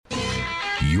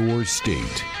Your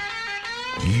state,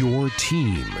 your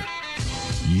team,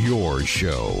 your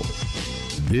show.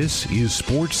 This is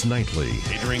Sports Nightly.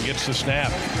 Adrian gets the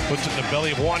snap, puts it in the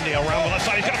belly of Wandale around the left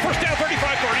side. He's got a first down,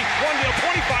 35-30. Wandale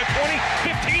 25-20,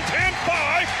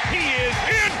 15-10-5. He is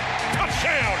in.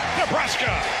 Touchdown,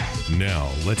 Nebraska. Now,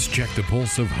 let's check the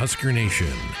pulse of Husker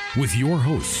Nation with your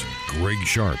hosts, Greg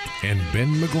Sharp and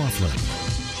Ben McLaughlin.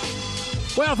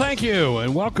 Well, thank you,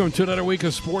 and welcome to another week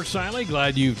of Sports Nightly.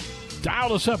 Glad you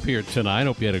dialed us up here tonight.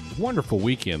 Hope you had a wonderful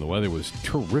weekend. The weather was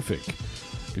terrific.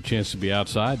 Good chance to be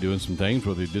outside doing some things,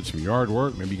 whether you did some yard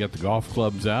work, maybe you got the golf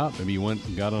clubs out, maybe you went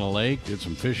and got on a lake, did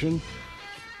some fishing.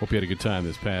 Hope you had a good time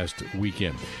this past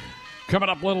weekend. Coming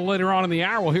up a little later on in the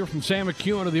hour, we'll hear from Sam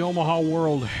McKewon of the Omaha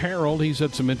World-Herald. He's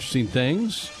had some interesting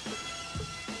things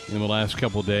in the last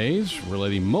couple days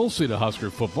relating mostly to Husker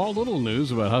football. Little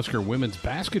news about Husker women's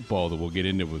basketball that we'll get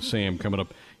into with Sam coming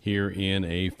up here in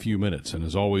a few minutes. And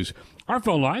as always, our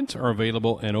phone lines are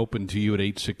available and open to you at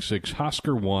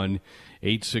 866-HUSKER-1,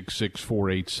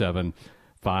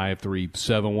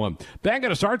 866-487-5371. Ben,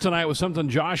 going to start tonight with something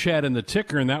Josh had in the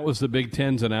ticker, and that was the Big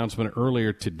Ten's announcement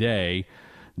earlier today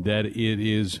that it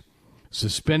is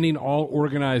suspending all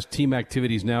organized team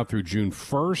activities now through June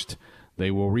 1st. They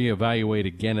will reevaluate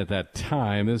again at that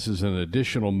time. This is an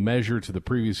additional measure to the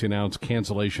previously announced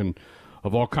cancellation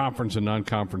of all conference and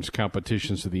non-conference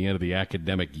competitions to the end of the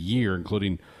academic year,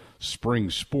 including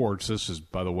spring sports. This is,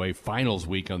 by the way, finals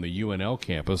week on the UNL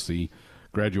campus. The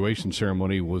graduation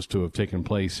ceremony was to have taken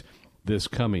place this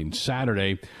coming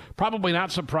Saturday. Probably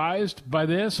not surprised by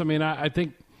this. I mean, I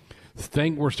think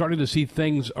we're starting to see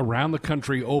things around the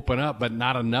country open up, but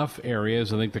not enough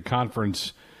areas. I think the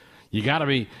conference, you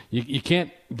can't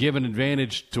give an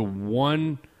advantage to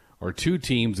one or two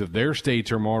teams if their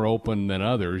states are more open than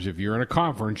others. If you're in a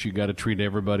conference, you got to treat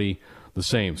everybody the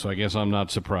same. So I guess I'm not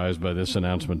surprised by this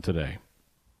announcement today.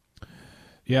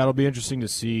 Yeah, it'll be interesting to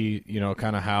see,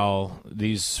 kind of how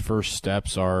these first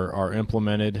steps are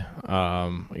implemented,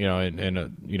 or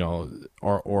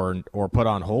put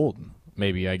on hold.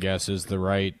 Maybe, I guess, is the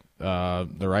right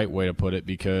way to put it,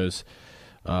 because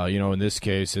in this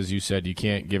case, as you said, you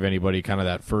can't give anybody kind of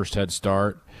that first head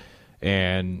start.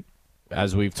 And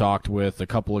as we've talked with a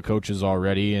couple of coaches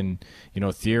already and,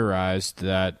 theorized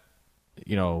that,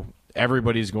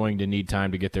 everybody's going to need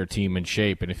time to get their team in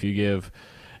shape. And if you give,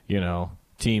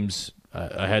 teams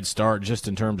a head start just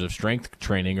in terms of strength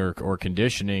training or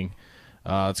conditioning,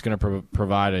 it's going to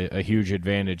provide a huge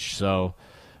advantage. So,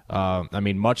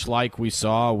 much like we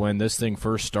saw when this thing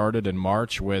first started in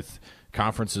March with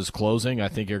conferences closing, I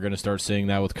think you're going to start seeing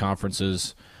that with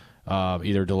conferences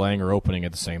either delaying or opening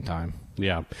at the same time.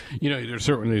 Yeah. There's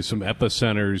certainly some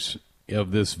epicenters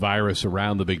of this virus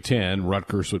around the Big Ten.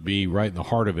 Rutgers would be right in the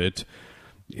heart of it.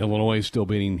 Illinois is still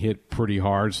being hit pretty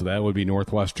hard, so that would be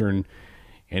Northwestern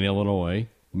and Illinois.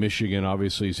 Michigan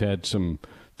obviously has had some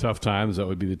tough times. That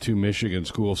would be the two Michigan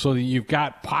schools. So you've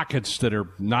got pockets that are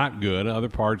not good, other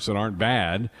parts that aren't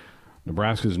bad.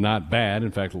 Nebraska's not bad.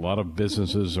 In fact, a lot of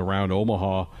businesses around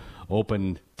Omaha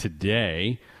open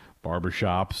today,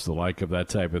 barbershops, the like of that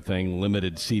type of thing,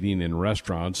 limited seating in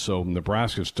restaurants. So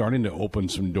Nebraska's starting to open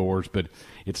some doors, but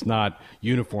it's not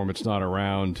uniform. It's not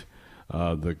around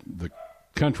the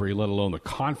country, let alone the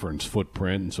conference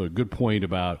footprint. And so a good point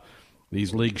about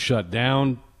these leagues shut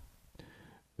down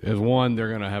as one, they're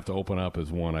going to have to open up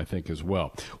as one, I think, as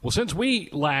well. Well, since we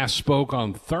last spoke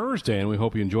on Thursday, and we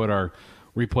hope you enjoyed our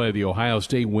replay of the Ohio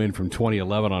State win from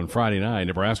 2011 on Friday night,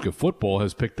 Nebraska football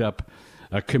has picked up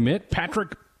a commit,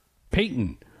 Patrick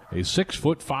Payton, a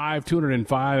 6'5",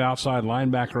 205 outside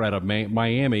linebacker out of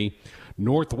Miami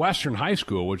Northwestern High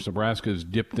School, which Nebraska has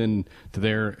dipped into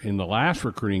there in the last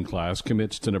recruiting class,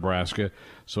 commits to Nebraska.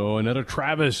 So another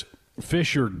Travis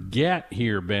Fisher get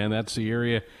here, Ben. That's the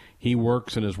area he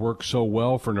works and has worked so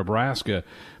well for Nebraska.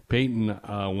 Payton,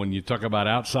 when you talk about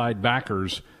outside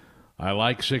backers, I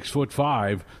like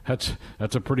 6'5".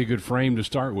 That's a pretty good frame to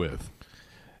start with.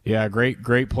 Yeah,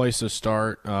 great place to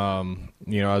start.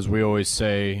 As we always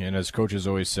say, and as coaches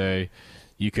always say,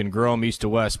 you can grow them east to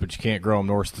west, but you can't grow them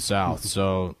north to south.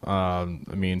 So,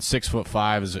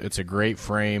 6'5" it's a great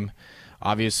frame.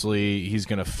 Obviously, he's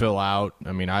going to fill out.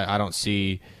 I don't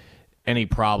see any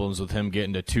problems with him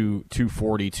getting to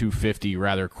 240, 250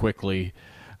 rather quickly.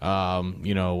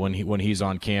 When he's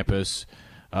on campus,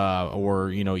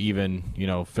 or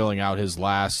even filling out his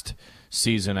last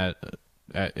season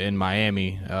in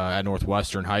Miami at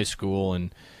Northwestern High School.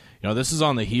 And this is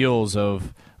on the heels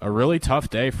of a really tough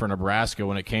day for Nebraska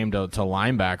when it came to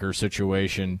linebacker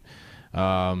situation,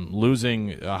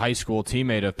 losing a high school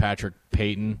teammate of Patrick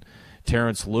Payton,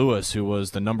 Terrence Lewis, who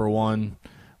was the number one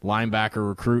linebacker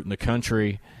recruit in the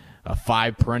country, a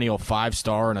perennial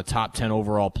 5-star and a top 10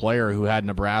 overall player who had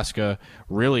Nebraska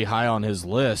really high on his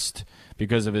list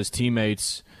because of his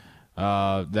teammates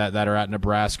that are at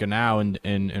Nebraska now,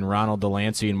 and Ronald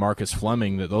Delancey and Marcus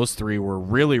Fleming, that those three were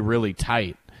really, really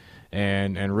tight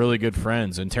and really good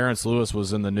friends. And Terrence Lewis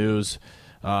was in the news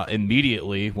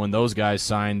immediately when those guys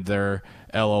signed their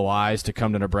LOIs to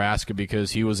come to Nebraska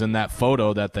because he was in that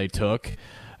photo that they took,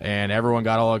 and everyone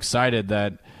got all excited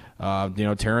that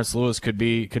Terrence Lewis could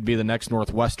be the next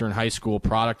Northwestern high school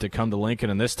product to come to Lincoln,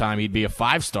 and this time he'd be a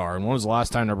 5-star. And when was the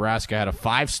last time Nebraska had a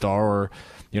 5-star or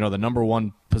the number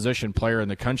one position player in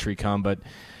the country come? But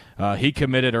he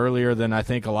committed earlier than I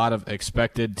think a lot of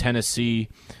expected. Tennessee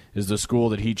is the school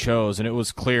that he chose, and it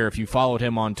was clear if you followed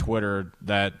him on Twitter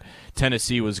that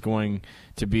Tennessee was going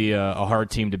to be a hard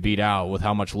team to beat out with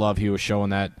how much love he was showing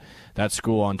that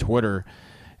school on Twitter.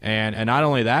 And not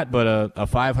only that, but a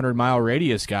 500-mile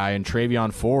radius guy in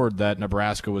Travion Ford that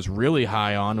Nebraska was really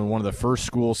high on, and one of the first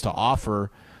schools to offer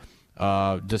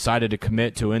decided to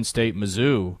commit to in-state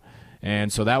Mizzou.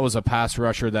 And so that was a pass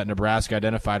rusher that Nebraska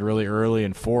identified really early,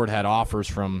 and Ford had offers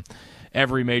from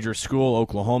every major school.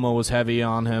 Oklahoma was heavy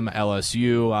on him,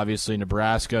 LSU, obviously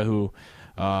Nebraska, who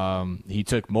he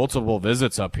took multiple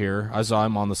visits up here. I saw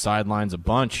him on the sidelines a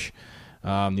bunch,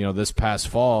 this past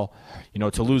fall.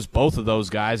 To lose both of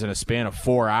those guys in a span of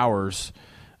 4 hours,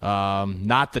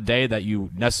 not the day that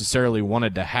you necessarily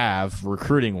wanted to have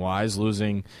recruiting-wise,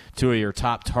 losing two of your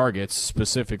top targets,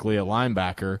 specifically at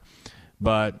linebacker.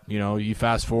 But, you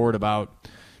fast forward about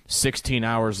 16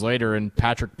 hours later, and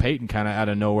Patrick Payton kind of out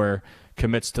of nowhere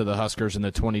commits to the Huskers in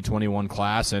the 2021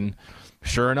 class. And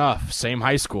sure enough, same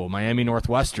high school, Miami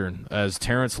Northwestern, as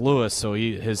Terrence Lewis. So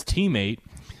his teammate,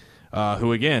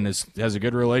 who, again, has a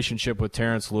good relationship with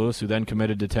Terrence Lewis, who then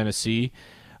committed to Tennessee,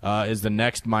 is the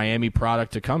next Miami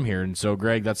product to come here. And so,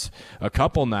 Greg, that's a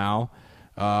couple now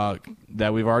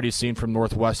that we've already seen from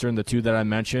Northwestern, the two that I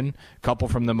mentioned, a couple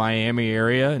from the Miami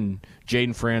area, and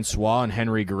Jaden Francois and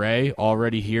Henry Gray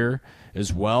already here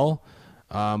as well.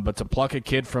 But to pluck a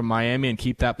kid from Miami and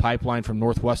keep that pipeline from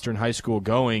Northwestern High School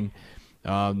going,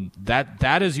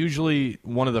 that is usually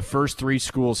one of the first three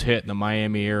schools hit in the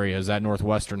Miami area, is at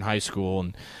Northwestern High School.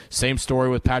 And same story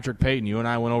with Patrick Payton. You and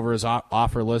I went over his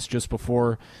offer list just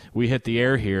before we hit the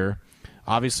air here.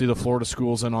 Obviously, the Florida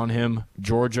schools in on him,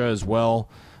 Georgia as well.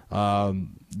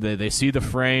 They see the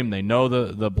frame. They know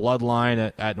the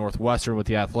bloodline at Northwestern with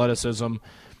the athleticism.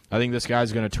 I think this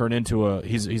guy's going to turn into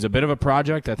he's a bit of a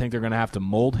project. I think they're going to have to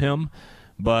mold him,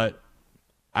 but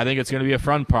I think it's going to be a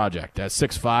fun project. At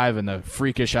 6'5" and the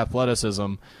freakish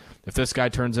athleticism, if this guy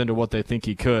turns into what they think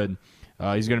he could,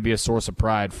 he's going to be a source of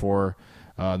pride for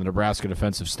the Nebraska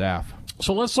defensive staff.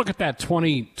 So let's look at that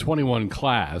 2021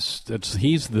 class.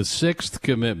 He's the sixth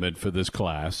commitment for this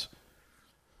class.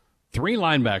 3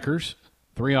 linebackers,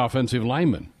 3 offensive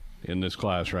linemen in this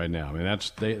class right now. I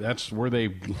mean, that's where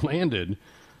they landed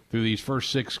through these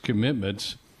first 6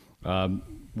 commitments.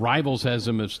 Rivals has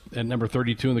him at number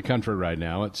 32 in the country right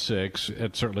now at 6.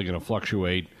 It's certainly going to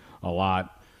fluctuate a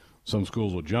lot. Some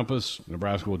schools will jump us.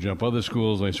 Nebraska will jump other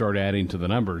schools. They start adding to the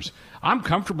numbers. I'm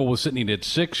comfortable with sitting at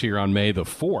 6 here on May the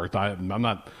 4th. I'm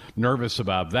not nervous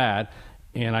about that.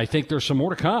 And I think there's some more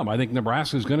to come. I think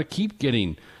Nebraska is going to keep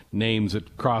getting names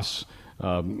that cross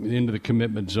into the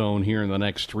commitment zone here in the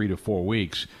next 3 to 4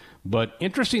 weeks. But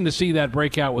interesting to see that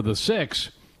breakout with the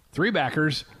 6. 3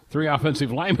 backers, 3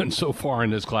 offensive linemen so far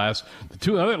in this class. The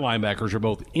 2 other linebackers are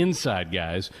both inside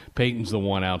guys. Peyton's the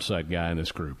one outside guy in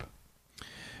this group.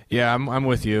 Yeah, I'm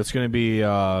with you. It's going to be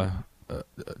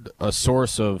a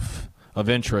source of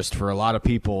interest for a lot of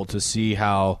people to see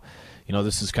how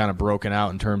this is kind of broken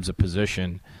out in terms of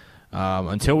position.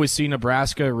 Until we see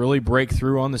Nebraska really break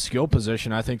through on the skill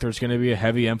position, I think there's going to be a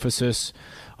heavy emphasis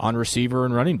on receiver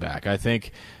and running back. I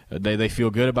think they feel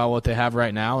good about what they have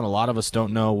right now, and a lot of us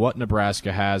don't know what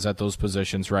Nebraska has at those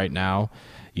positions right now.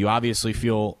 You obviously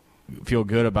feel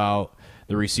good about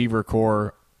the receiver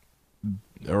core,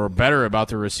 or better about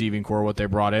the receiving core, what they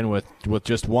brought in with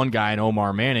just one guy in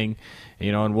Omar Manning,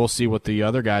 and we'll see what the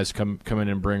other guys come in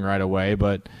and bring right away.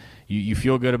 But you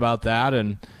feel good about that,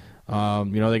 and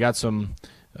they got some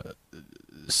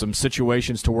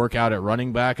situations to work out at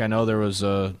running back. I know there was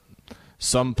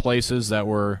some places that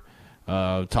were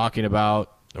talking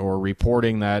about or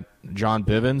reporting that John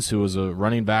Bivens, who was a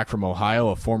running back from Ohio,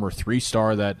 a former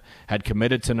 3-star that had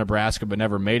committed to Nebraska but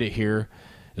never made it here,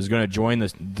 is going to join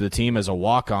the team as a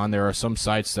walk-on. There are some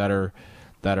sites that are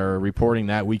reporting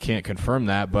that. We can't confirm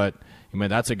that, but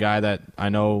that's a guy that I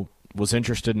know was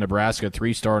interested in Nebraska,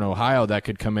 3-star in Ohio, that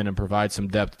could come in and provide some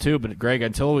depth too. But, Greg,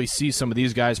 until we see some of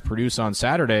these guys produce on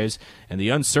Saturdays and the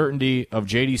uncertainty of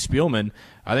J.D. Spielman,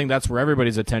 I think that's where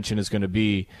everybody's attention is going to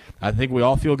be. I think we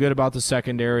all feel good about the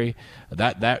secondary.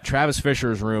 That Travis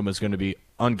Fisher's room is going to be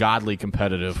ungodly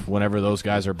competitive whenever those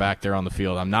guys are back there on the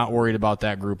field. I'm not worried about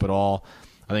that group at all.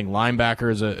 I think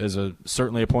linebacker is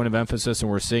certainly a point of emphasis,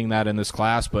 and we're seeing that in this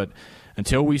class. But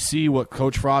until we see what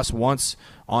Coach Frost wants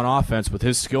on offense with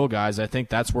his skill guys, I think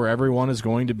that's where everyone is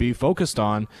going to be focused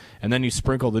on. And then you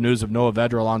sprinkle the news of Noah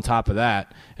Vedral on top of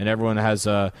that, and everyone has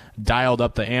dialed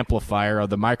up the amplifier of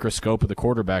the microscope of the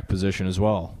quarterback position as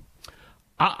well.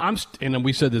 And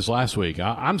we said this last week,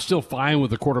 I'm still fine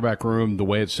with the quarterback room the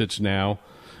way it sits now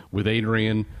with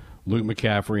Adrian, Luke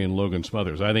McCaffrey, and Logan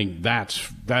Smothers. I think that's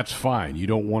fine. You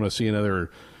don't want to see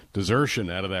another desertion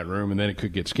out of that room, and then it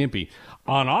could get skimpy.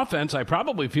 On offense, I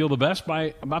probably feel the best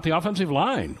about the offensive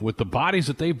line with the bodies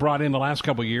that they've brought in the last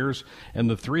couple of years and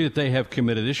the 3 that they have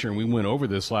committed this year. And we went over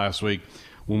this last week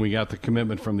when we got the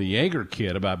commitment from the Yeager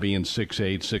kid about being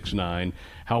 6'8", 6'9",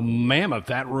 how mammoth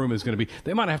that room is going to be.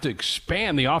 They might have to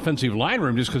expand the offensive line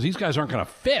room just because these guys aren't going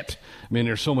to fit. I mean,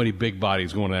 there's so many big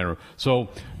bodies going in that room. So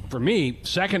for me,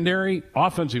 secondary,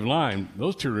 offensive line,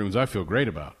 those 2 rooms I feel great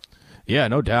about. Yeah,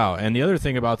 no doubt. And the other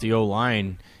thing about the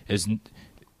O-line is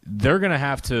they're going to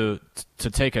have to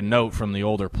take a note from the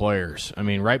older players. I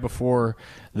mean, right before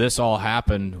this all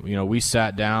happened, we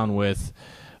sat down with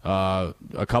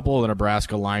a couple of the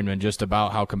Nebraska linemen just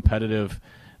about how competitive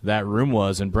that room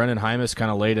was, and Brendan Hymas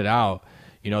kind of laid it out.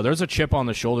 There's a chip on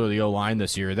the shoulder of the O-line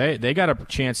this year. They got a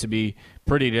chance to be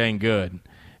pretty dang good.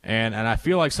 And I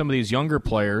feel like some of these younger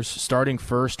players, starting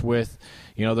first with,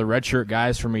 the redshirt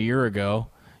guys from a year ago,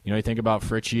 you think about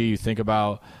Fritchie, you think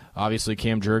about obviously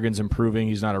Cam Jurgens improving.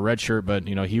 He's not a redshirt, but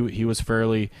he was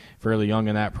fairly young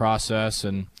in that process.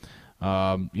 And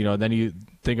then you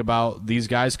think about these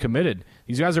guys committed.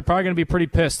 These guys are probably going to be pretty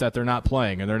pissed that they're not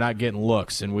playing and they're not getting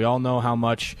looks. And we all know how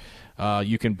much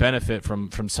you can benefit from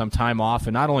some time off.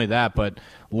 And not only that, but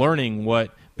learning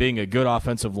what being a good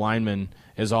offensive lineman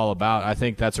is all about. I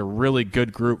think that's a really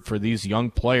good group for these young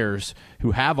players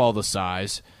who have all the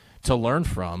size to learn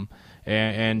from.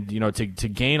 And to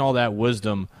gain all that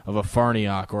wisdom of a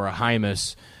Farniok or a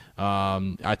Hymas,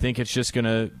 I think it's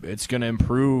gonna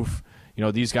improve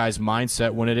these guys'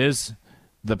 mindset when it is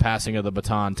the passing of the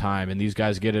baton time, and these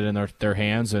guys get it in their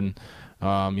hands. And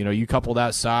you couple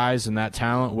that size and that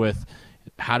talent with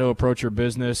how to approach your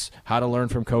business, how to learn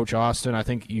from Coach Austin. I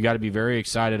think you got to be very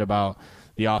excited about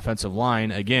the offensive line.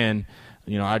 Again,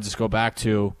 I just go back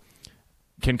to,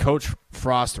 can Coach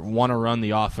Frost want to run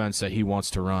the offense that he wants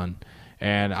to run?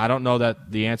 And I don't know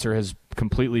that the answer has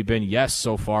completely been yes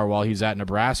so far while he's at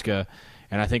Nebraska.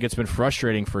 And I think it's been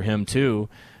frustrating for him, too,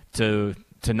 to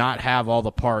not have all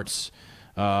the parts.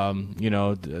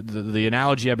 The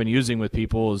analogy I've been using with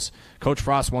people is Coach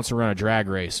Frost wants to run a drag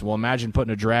race. Well, imagine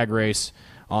putting a drag race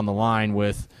on the line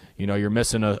with, you're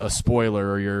missing a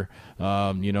spoiler, or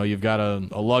you've got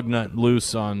a lug nut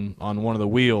loose on one of the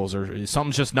wheels, or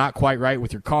something's just not quite right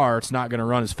with your car. It's not going to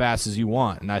run as fast as you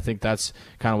want. And I think that's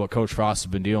kind of what Coach Frost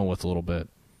has been dealing with a little bit.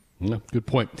 Yeah, good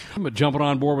point. Jumping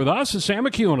on board with us is Sam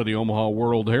McKewon of the Omaha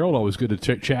World-Herald. Always good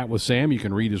to chat with Sam. You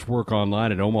can read his work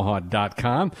online at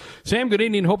omaha.com. Sam, good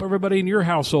evening. Hope everybody in your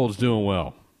household is doing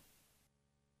well.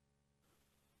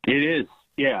 It is,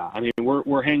 yeah. I mean,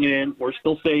 we're hanging in. We're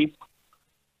still safe.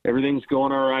 Everything's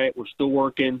going all right. We're still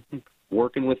working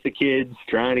with the kids,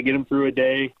 trying to get them through a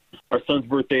day. Our son's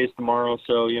birthday is tomorrow,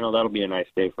 so, that'll be a nice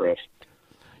day for us.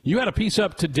 You had a piece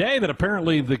up today that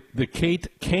apparently the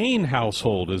Kate Kane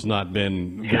household has not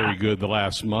been very good the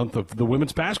last month, of the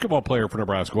women's basketball player for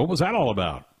Nebraska. What was that all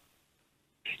about?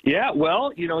 Yeah,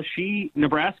 well,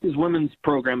 Nebraska's women's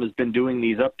program has been doing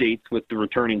these updates with the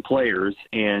returning players,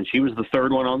 and she was the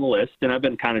 3rd one on the list, and I've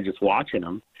been kind of just watching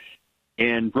them.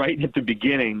 And right at the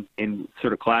beginning, in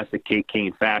sort of classic Kate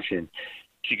Kane fashion,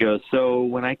 she goes, so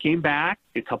when I came back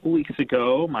a couple weeks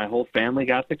ago, my whole family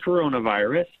got the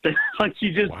coronavirus. Like,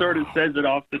 she just sort of says it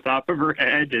off the top of her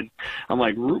head. And I'm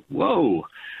like, whoa,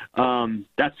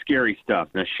 that's scary stuff.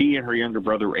 Now, she and her younger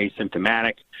brother were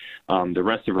asymptomatic. The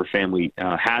rest of her family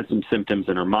had some symptoms,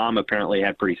 and her mom apparently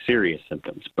had pretty serious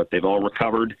symptoms. But they've all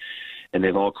recovered, and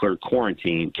they've all cleared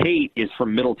quarantine. Kate is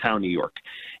from Middletown, New York,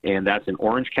 and that's in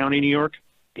Orange County, New York.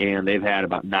 And they've had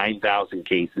about 9,000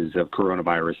 cases of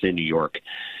coronavirus in New York,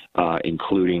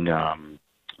 including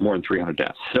more than 300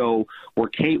 deaths. So where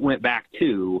Kate went back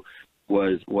to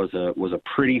was a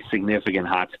pretty significant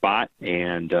hot spot,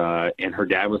 and her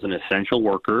dad was an essential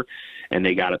worker, and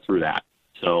they got it through that.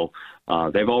 So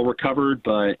they've all recovered,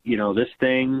 but, this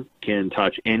thing can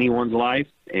touch anyone's life,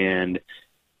 and,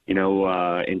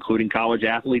 including college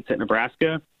athletes at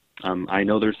Nebraska. I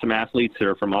know there's some athletes that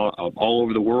are from all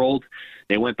over the world.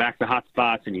 They went back to hot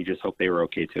spots, and you just hope they were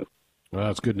okay, too. Well,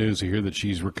 that's good news to hear that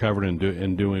she's recovered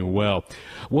and doing well.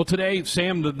 Well, today,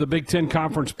 Sam, the Big Ten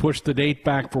Conference pushed the date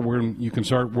back for when you can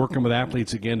start working with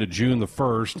athletes again to June the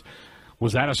 1st.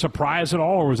 Was that a surprise at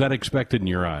all, or was that expected in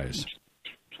your eyes?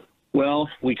 Well,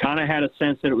 we kind of had a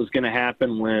sense that it was going to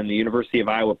happen when the University of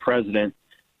Iowa president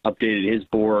updated his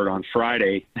board on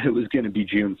Friday. It was going to be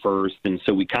June 1st, and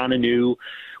so we kind of knew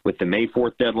with the May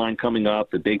 4th deadline coming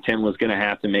up, the Big Ten was going to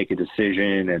have to make a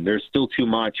decision, and there's still too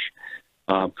much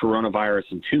coronavirus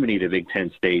in too many of the Big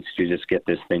Ten states to just get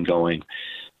this thing going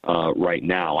right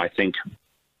now. I think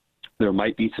there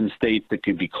might be some states that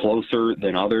could be closer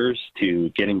than others to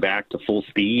getting back to full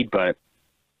speed, but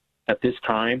at this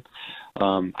time,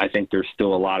 I think there's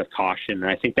still a lot of caution, and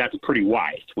I think that's pretty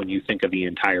wise when you think of the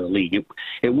entire league.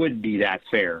 It wouldn't be that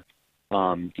fair,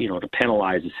 to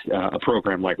penalize a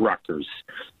program like Rutgers,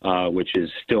 which is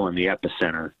still in the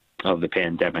epicenter of the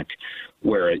pandemic,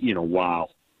 where,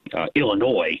 while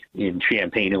Illinois, in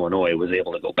Champaign, Illinois, was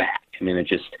able to go back. I mean, it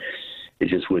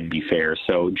just wouldn't be fair.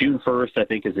 So June 1st, I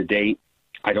think, is a date.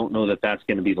 I don't know that that's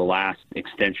going to be the last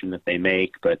extension that they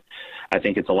make, but I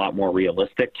think it's a lot more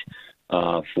realistic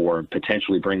for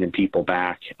potentially bringing people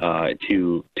back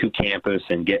to campus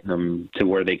and getting them to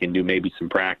where they can do maybe some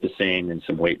practicing and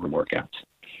some weight room workouts.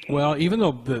 Well, even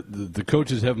though the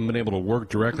coaches haven't been able to work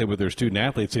directly with their student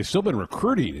athletes, they've still been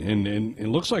recruiting. And it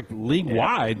looks like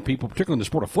league-wide, people, particularly in the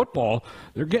sport of football,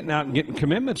 they're getting out and getting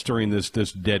commitments during this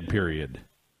dead period.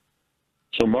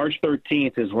 So March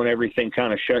 13th is when everything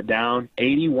kind of shut down.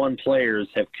 81 players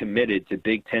have committed to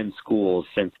Big Ten schools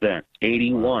since then.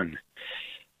 81,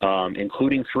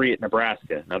 including 3 at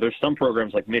Nebraska. Now, there's some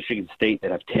programs like Michigan State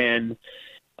that have 10.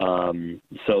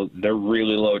 So they're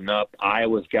really loading up.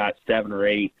 Iowa's got 7 or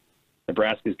 8.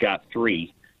 Nebraska's got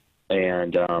 3.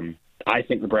 And I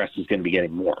think Nebraska's going to be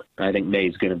getting more. I think May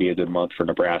is going to be a good month for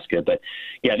Nebraska. But,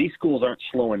 yeah, these schools aren't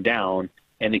slowing down,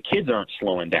 and the kids aren't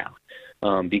slowing down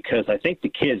because I think the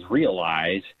kids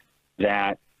realize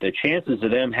that the chances of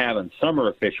them having summer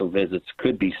official visits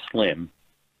could be slim,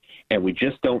 and we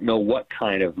just don't know what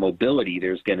kind of mobility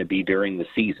there's going to be during the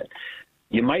season.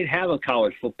 You might have a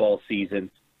college football season,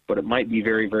 but it might be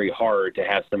very, very hard to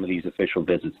have some of these official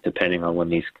visits depending on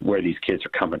where these kids are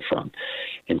coming from.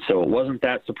 And so it wasn't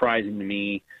that surprising to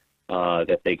me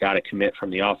that they got a commit from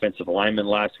the offensive lineman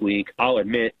last week. I'll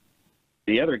admit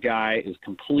the other guy is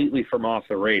completely from off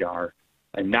the radar,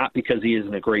 and not because he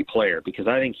isn't a great player, because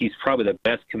I think he's probably the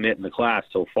best commit in the class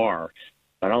so far.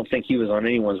 I don't think he was on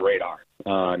anyone's radar.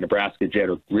 Nebraska did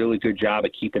a really good job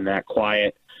of keeping that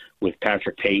quiet with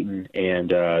Patrick Payton,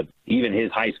 and even his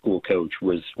high school coach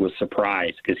was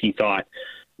surprised because he thought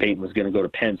Payton was going to go to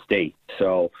Penn State.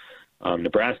 So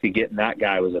Nebraska getting that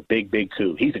guy was a big, big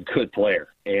coup. He's a good player,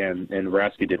 and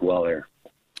Nebraska did well there.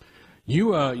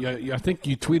 I think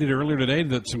you tweeted earlier today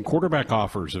that some quarterback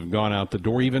offers have gone out the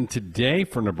door even today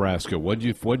for Nebraska. What'd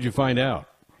you find out?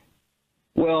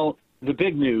 Well, the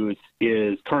big news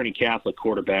is Kearney Catholic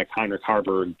quarterback Heinrich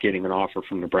Haarberg getting an offer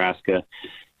from Nebraska.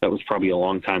 That was probably a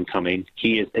long time coming.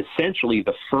 He is essentially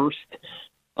the first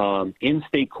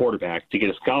in-state quarterback to get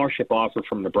a scholarship offer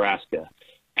from Nebraska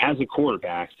as a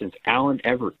quarterback since Allen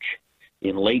Everidge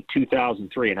in late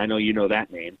 2003. And I know you know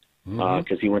that name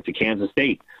because he went to Kansas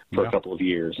State for a couple of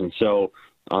years. And so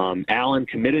Allen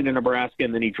committed to Nebraska,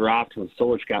 and then he dropped when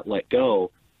Solich got let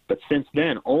go. But since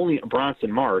then, only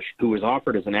Bronson Marsh, who was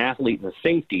offered as an athlete and a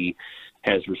safety,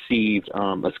 has received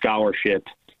a scholarship,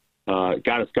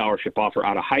 got a scholarship offer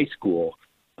out of high school.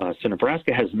 So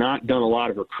Nebraska has not done a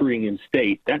lot of recruiting in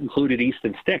state. That included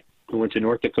Easton Stick, who went to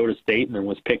North Dakota State and then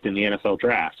was picked in the NFL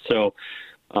draft. So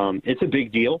it's a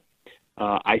big deal.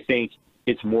 I think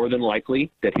it's more than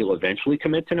likely that he'll eventually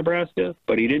commit to Nebraska,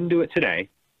 but he didn't do it today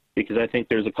because I think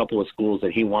there's a couple of schools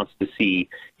that he wants to see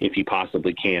if he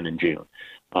possibly can in June.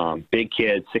 Big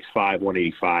kid, 6'5",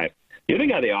 185. The other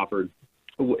guy they offered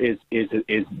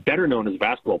is better known as a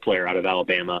basketball player out of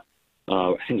Alabama.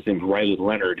 I think his name is Riley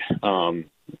Leonard, and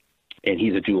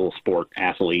he's a dual sport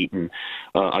athlete and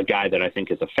a guy that I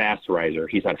think is a fast riser.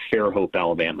 He's out of Fairhope,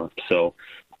 Alabama. So,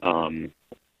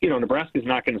 Nebraska's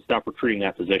not going to stop recruiting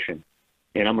that position.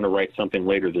 And I'm going to write something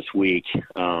later this week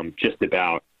just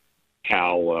about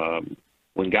how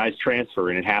when guys transfer,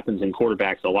 and it happens in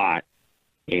quarterbacks a lot,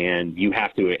 and you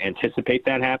have to anticipate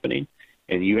that happening,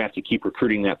 and you have to keep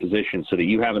recruiting that position so that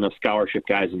you have enough scholarship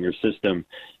guys in your system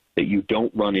that you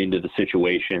don't run into the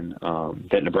situation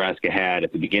that Nebraska had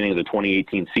at the beginning of the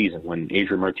 2018 season when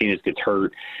Adrian Martinez gets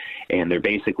hurt and they're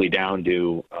basically down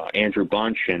to Andrew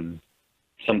Bunch and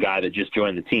some guy that just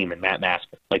joined the team and Matt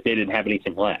Masker. Like, they didn't have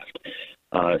anything left.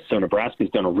 So Nebraska's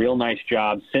done a real nice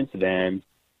job since then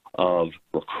of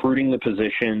recruiting the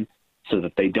position so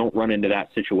that they don't run into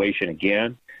that situation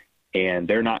again. And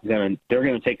they're going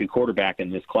to take a quarterback in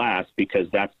this class because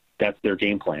that's their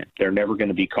game plan. They're never going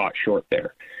to be caught short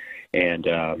there.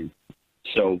 And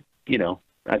so, you know,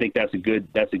 I think that's a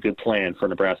good plan for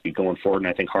Nebraska going forward, and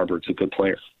I think Harburg's a good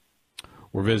player.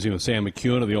 We're visiting with Sam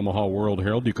McKewon of the Omaha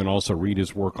World-Herald. You can also read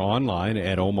his work online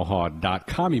at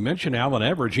omaha.com. You mentioned Alan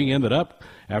Everidge. He ended up,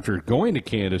 after going to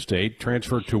Kansas State,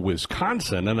 transferred to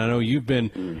Wisconsin. And I know you've been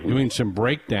doing some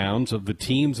breakdowns of the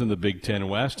teams in the Big Ten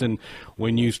West. And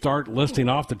when you start listing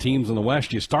off the teams in the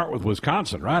West, you start with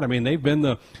Wisconsin, right? I mean, they've been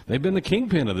the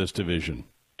kingpin of this division.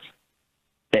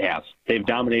 They have. They've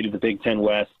dominated the Big Ten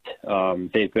West.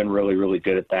 They've been really, really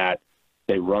good at that.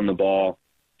 They run the ball.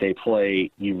 They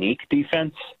play unique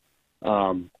defense.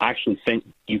 I actually think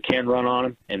you can run on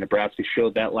them, and Nebraska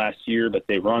showed that last year. But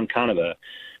they run kind of a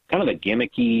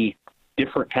gimmicky,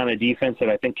 different kind of defense that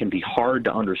I think can be hard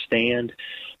to understand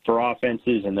for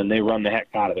offenses. And then they run the heck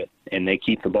out of it, and they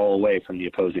keep the ball away from the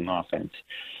opposing offense.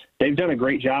 They've done a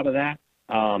great job of that.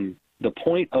 The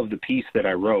point of the piece that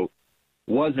I wrote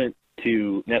wasn't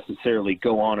to necessarily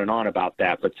go on and on about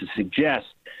that, but to suggest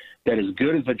that as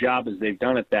good of a job as they've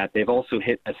done at that, they've also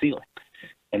hit a ceiling.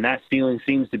 And that ceiling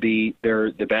seems to be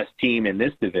they're the best team in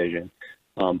this division,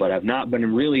 but have not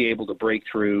been really able to break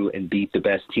through and beat the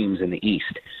best teams in the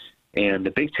East. And the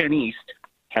Big Ten East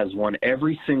has won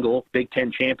every single Big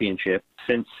Ten championship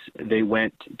since they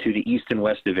went to the East and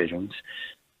West divisions.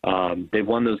 They've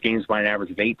won those games by an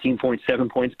average of 18.7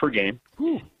 points per game.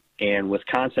 Ooh. And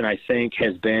Wisconsin, I think,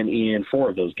 has been in 4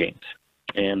 of those games,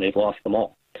 and they've lost them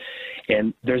all.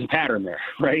 And there's a pattern there,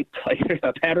 right? Like,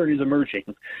 a pattern is emerging,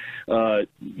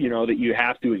 you know, that you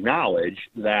have to acknowledge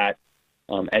that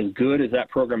as good as that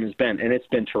program has been, and it's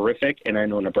been terrific, and I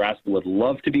know Nebraska would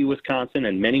love to be Wisconsin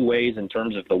in many ways in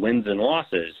terms of the wins and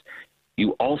losses,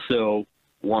 you also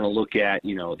want to look at,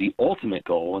 you know, the ultimate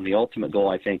goal, and the ultimate goal,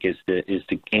 I think, is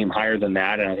to aim higher than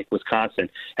that. And I think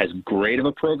Wisconsin, as great of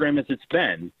a program as it's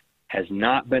been, has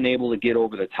not been able to get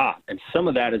over the top. And some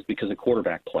of that is because of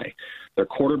quarterback play. Their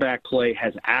quarterback play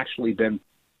has actually been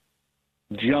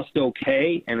just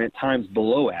okay and at times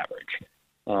below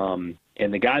average.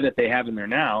 And the guy that they have in there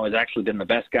now has actually been the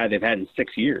best guy they've had in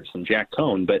 6 years, and Jack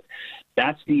Cohn. But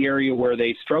that's the area where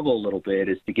they struggle a little bit,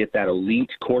 is to get that elite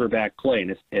quarterback play.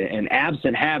 And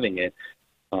absent having it,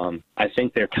 I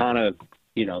think they're kind of,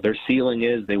 you know, their ceiling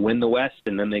is they win the West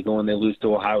and then they go and they lose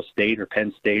to Ohio State or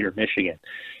Penn State or Michigan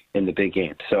in the big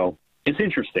game. So it's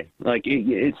interesting. Like,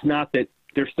 it's not that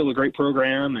they're still a great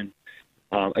program. And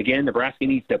again, Nebraska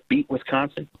needs to beat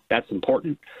Wisconsin. That's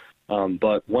important.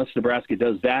 But once Nebraska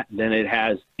does that, then it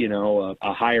has, you know,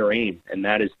 a higher aim. And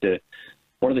that is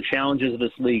one of the challenges of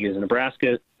this league is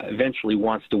Nebraska eventually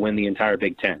wants to win the entire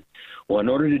Big Ten. Well, in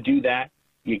order to do that,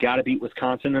 you got to beat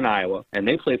Wisconsin and Iowa, and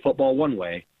they play football one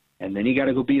way. And then you got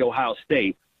to go beat Ohio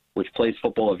State, which plays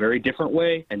football a very different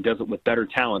way and does it with better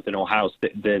talent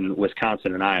than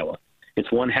Wisconsin and Iowa.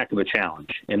 It's one heck of a challenge,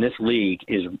 and this league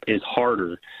is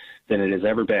harder than it has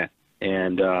ever been.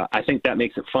 And I think that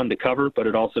makes it fun to cover, but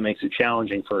it also makes it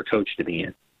challenging for a coach to be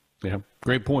in. Yeah,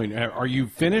 great point. Are you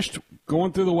finished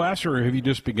going through the West, or have you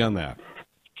just begun that?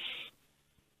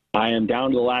 I am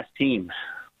down to the last team,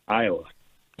 Iowa.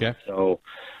 Okay. So,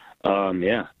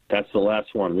 yeah. That's the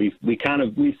last one. We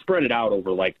spread it out over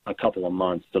like a couple of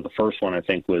months. So the first one I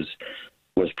think was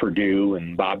Purdue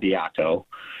and Bob Diaco,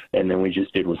 and then we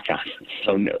just did Wisconsin.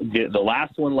 So the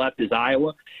last one left is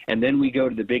Iowa, and then we go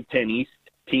to the Big Ten East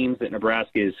teams that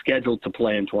Nebraska is scheduled to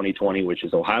play in 2020, which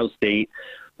is Ohio State,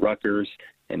 Rutgers,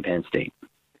 and Penn State.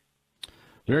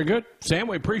 Very good, Sam.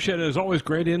 We appreciate it. As always,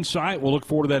 great insight. We'll look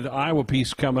forward to that Iowa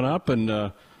piece coming up,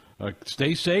 and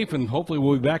stay safe, and hopefully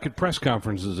we'll be back at press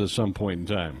conferences at some point in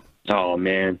time. Oh,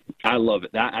 man. I love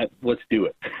it. Let's do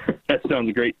it. That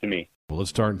sounds great to me. Well, let's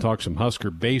start and talk some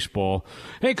Husker baseball.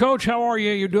 Hey, Coach, how are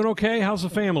you? You doing okay? How's the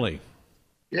family?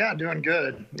 Yeah, doing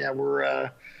good. Yeah,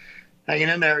 we're hanging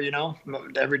in there, you know.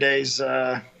 Every day's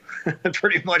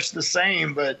pretty much the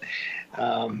same, but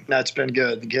that's been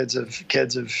good. The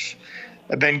kids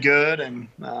have been good, and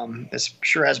it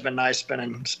sure has been nice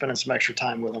spending some extra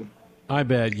time with them. I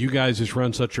bet. You guys just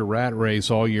run such a rat race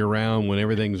all year round when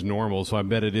everything's normal, so I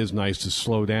bet it is nice to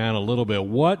slow down a little bit.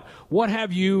 What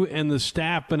have you and the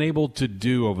staff been able to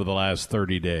do over the last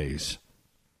 30 days?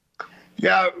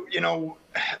 Yeah, you know,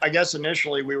 I guess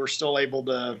initially we were still able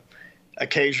to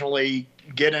occasionally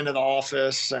get into the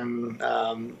office and,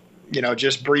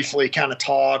 just briefly kind of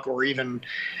talk, or even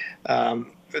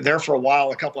there for a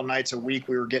while, a couple of nights a week,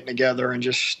 we were getting together and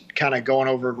just kind of going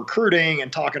over recruiting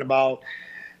and talking about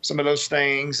some of those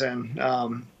things. And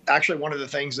actually, one of the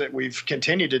things that we've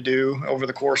continued to do over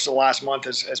the course of the last month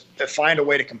is find a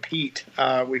way to compete.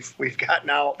 We've gotten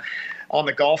out on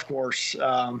the golf course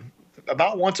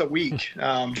about once a week,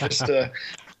 just to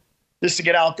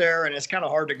get out there. And it's kind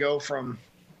of hard to go from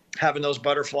having those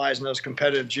butterflies and those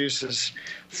competitive juices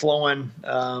flowing,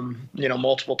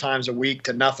 multiple times a week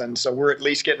to nothing. So we're at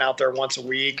least getting out there once a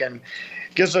week, and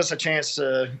gives us a chance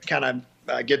to kind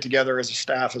of get together as a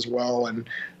staff as well, and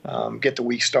get the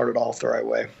week started off the right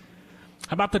way.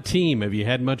 How about the team? Have you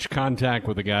had much contact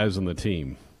with the guys on the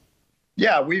team?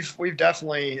 Yeah, we've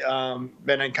definitely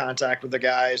been in contact with the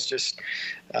guys, just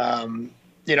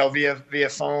via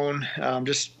phone,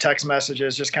 just text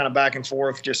messages, just kind of back and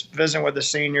forth, just visiting with the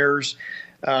seniors,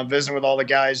 visiting with all the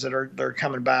guys they're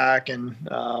coming back, and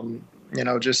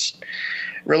just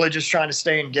really just trying to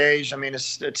stay engaged. I mean,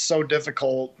 it's so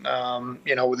difficult, with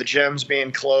the gyms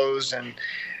being closed and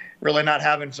really not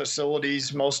having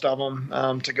facilities, most of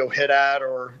them, to go hit at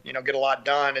or get a lot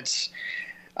done.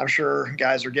 I'm sure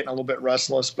guys are getting a little bit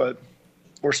restless, but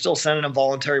we're still sending them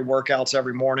voluntary workouts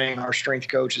every morning. Our strength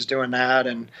coach is doing that,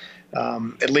 and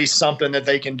at least something that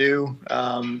they can do,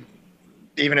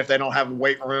 even if they don't have a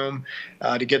weight room,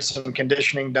 to get some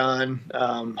conditioning done.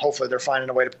 Hopefully they're finding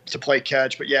a way to play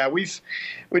catch. But yeah, we've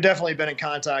definitely been in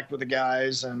contact with the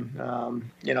guys, and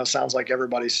sounds like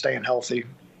everybody's staying healthy.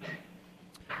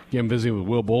 I'm visiting with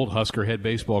Will Bolt, Husker head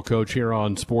baseball coach, here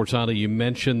on Sports Honda. You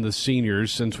mentioned the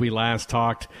seniors. Since we last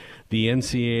talked, the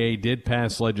NCAA did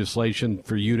pass legislation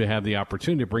for you to have the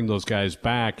opportunity to bring those guys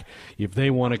back if they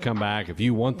want to come back, if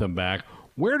you want them back.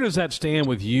 Where does that stand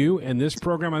with you and this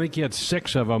program? I think you had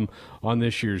 6 of them on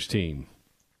this year's team.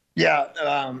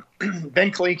 Yeah,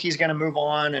 Ben Kleeke's going to move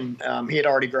on, and he had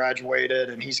already graduated,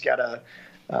 and he's got a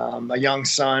young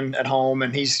son at home,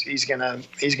 and he's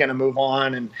gonna move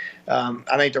on. And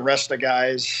I think the rest of the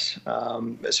guys,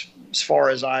 as far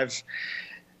as I've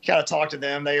kind of talked to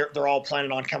them, they're all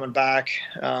planning on coming back.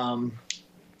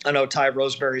 I know Ty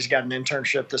Roseberry's got an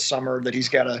internship this summer that he's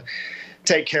got to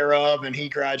take care of, and he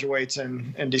graduates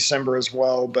in December as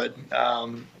well. But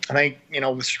I think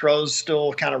with Stroh's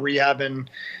still kind of rehabbing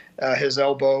his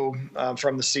elbow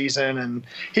from the season, and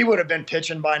he would have been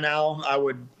pitching by now. I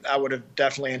would have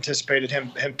definitely anticipated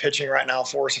him pitching right now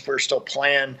for us if we were still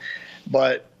playing.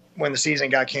 But when the season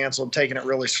got canceled, taking it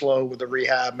really slow with the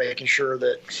rehab, making sure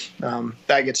that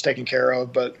that gets taken care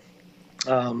of. But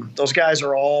those guys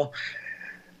are all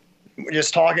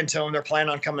just talking to them. They're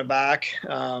planning on coming back.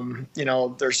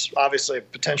 There's obviously a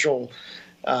potential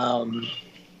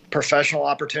professional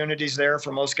opportunities there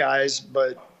for most guys,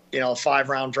 but a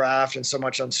 5-round draft and so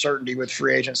much uncertainty with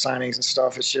free agent signings and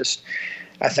stuff. It's just,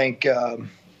 I think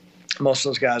most of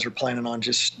those guys are planning on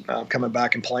just coming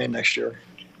back and playing next year.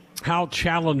 How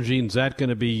challenging is that going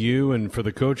to be you and for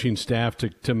the coaching staff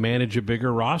to manage a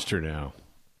bigger roster now?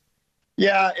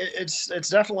 Yeah, it's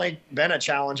definitely been a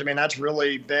challenge. I mean, that's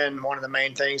really been one of the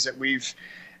main things that we've,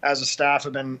 as a staff,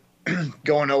 have been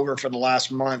going over for the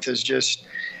last month, is just,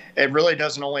 it really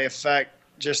doesn't only affect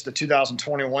just the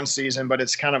 2021 season, but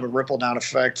it's kind of a ripple down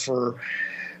effect for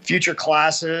future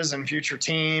classes and future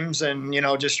teams, and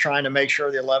just trying to make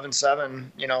sure the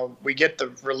 11-7, we get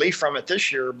the relief from it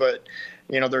this year, but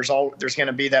there's going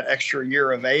to be that extra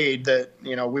year of aid that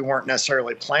we weren't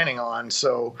necessarily planning on.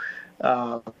 So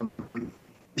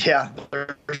yeah,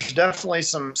 there's definitely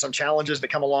some challenges that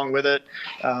come along with it.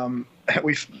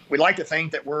 We like to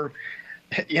think that we're,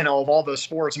 of all those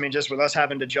sports, I mean, just with us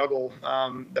having to juggle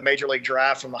the major league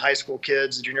draft from the high school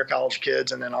kids, the junior college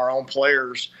kids, and then our own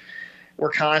players,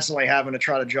 we're constantly having to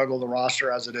try to juggle the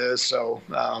roster as it is. So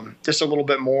just a little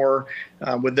bit more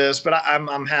with this, but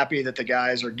I'm happy that the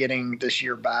guys are getting this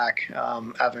year back,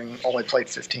 having only played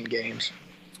 15 games.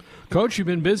 Coach, you've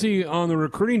been busy on the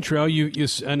recruiting trail. You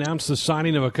announced the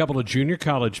signing of a couple of junior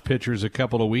college pitchers a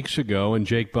couple of weeks ago, and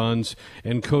Jake Buns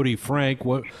and Cody Frank.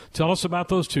 Tell us about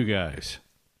those 2 guys.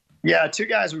 Yeah, 2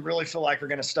 guys we really feel like are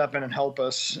going to step in and help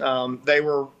us. They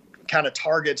were kind of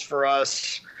targets for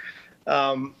us.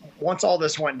 Once all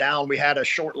this went down, we had a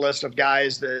short list of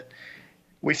guys that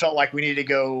we felt like we needed to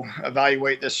go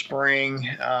evaluate this spring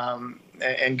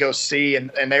and go see,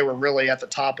 and they were really at the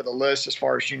top of the list as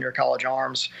far as junior college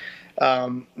arms.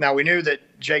 Now, we knew that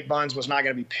Jake Buns was not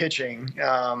going to be pitching.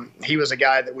 He was a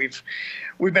guy that we've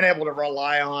been able to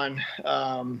rely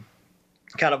on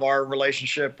kind of our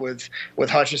relationship with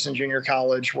Hutchinson Junior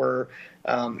College, where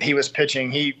he was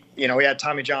pitching. He had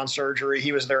Tommy John surgery.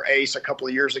 He was their ace a couple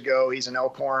of years ago. He's an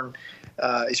Elkhorn.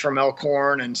 He's from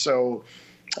Elkhorn, and so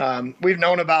we've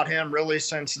known about him really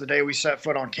since the day we set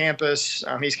foot on campus.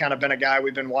 He's kind of been a guy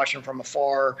we've been watching from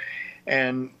afar,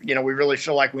 and we really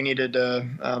feel like we needed to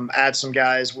add some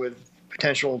guys with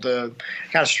potential to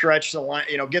kind of stretch the line,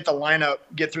 get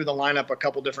through the lineup a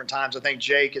couple different times. I think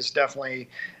Jake is definitely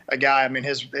a guy. I mean,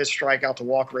 his strikeout to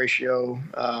walk ratio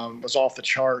was off the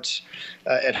charts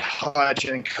at Hutch,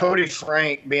 and Cody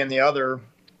Frank being the other.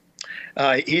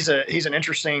 He's an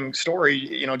interesting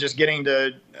story, just getting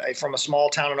from a small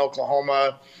town in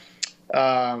Oklahoma,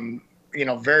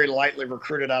 very lightly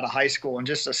recruited out of high school and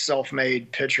just a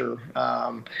self-made pitcher.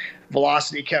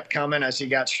 Velocity kept coming as he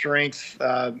got strength,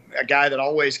 a guy that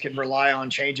always could rely on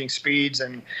changing speeds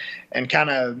and kind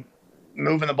of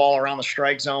moving the ball around the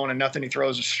strike zone, and nothing he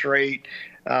throws is straight.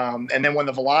 And then when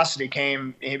the velocity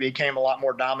came, he became a lot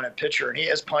more dominant pitcher, and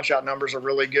his punch-out numbers are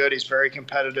really good. He's very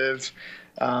competitive.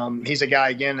 He's a guy,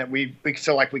 again, that we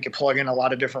feel like we could plug in a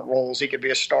lot of different roles. He could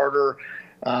be a starter.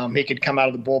 He could come out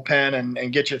of the bullpen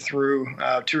and get you through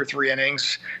 2 or 3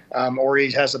 innings, or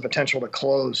he has the potential to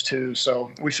close too.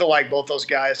 So we feel like both those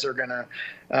guys are going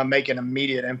to make an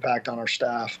immediate impact on our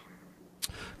staff.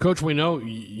 Coach, we know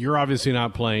you're obviously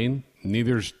not playing.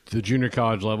 Neither's the junior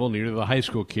college level, neither the high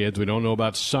school kids. We don't know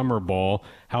about summer ball.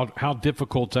 How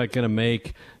difficult is that going to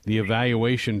make the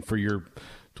evaluation for your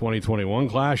 2021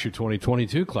 class, your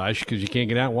 2022 class, because you can't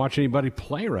get out and watch anybody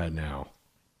play right now?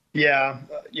 Yeah,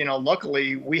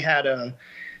 luckily we had a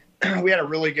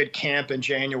really good camp in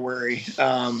January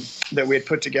that we had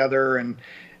put together, and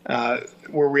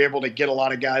where we were able to get a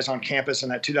lot of guys on campus in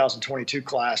that 2022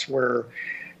 class, where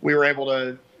we were able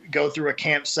to go through a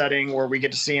camp setting where we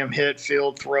get to see them hit,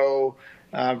 field, throw,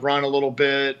 run a little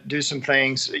bit, do some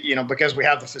things, because we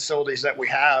have the facilities that we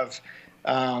have.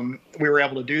 We were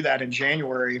able to do that in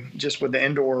January just with the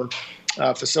indoor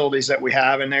facilities that we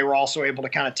have. And they were also able to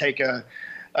kind of take a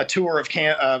tour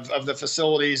of the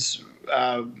facilities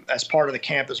as part of the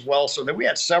camp as well. So that we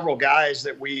had several guys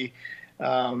that we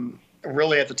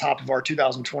really at the top of our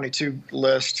 2022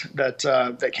 list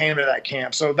that came to that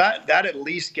camp. So that at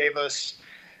least gave us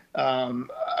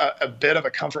a bit of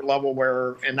a comfort level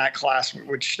where in that class,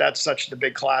 which that's such the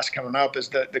big class coming up, is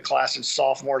the class is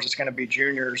sophomores. It's going to be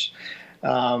juniors,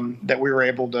 that we were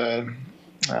able to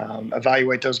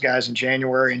evaluate those guys in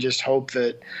January and just hope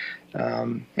that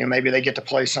maybe they get to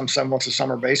play some semblance of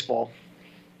summer baseball.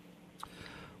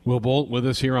 Will Bolt with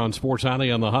us here on Sports Alley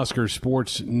on the Husker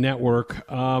Sports Network.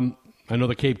 I know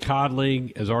the Cape Cod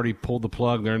League has already pulled the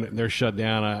plug. They're shut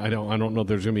down. I don't know if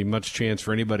there's going to be much chance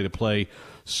for anybody to play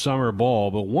summer ball.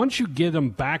 But once you get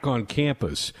them back on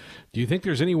campus, do you think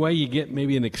there's any way you get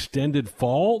maybe an extended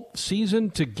fall season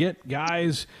to get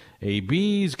guys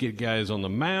ABs, get guys on the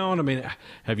mound? I mean,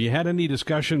 have you had any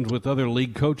discussions with other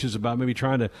league coaches about maybe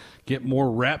trying to get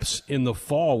more reps in the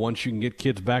fall once you can get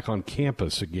kids back on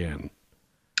campus again?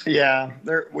 Yeah,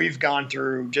 we've gone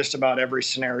through just about every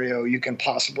scenario you can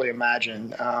possibly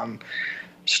imagine.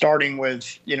 Starting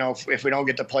with, if we don't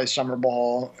get to play summer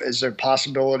ball, is there a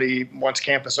possibility once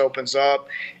campus opens up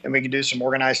and we can do some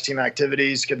organized team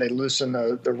activities, can they loosen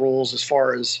the rules as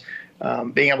far as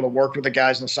being able to work with the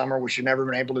guys in the summer, which you've never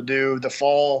been able to do? The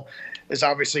fall is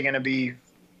obviously going to be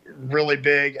really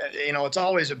big. It's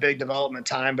always a big development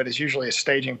time, but it's usually a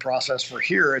staging process. For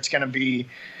here, it's going to be,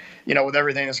 with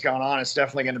everything that's gone on, it's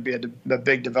definitely going to be a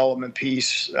big development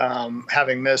piece.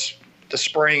 Having missed the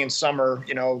spring and summer,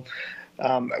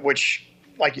 which,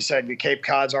 like you said, the Cape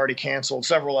Cod's already canceled.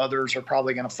 Several others are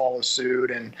probably going to follow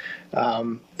suit. And,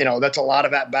 that's a lot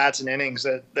of at-bats and innings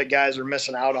that guys are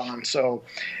missing out on. So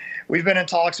we've been in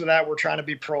talks with that. We're trying to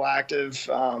be proactive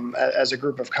as a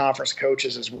group of conference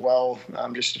coaches as well,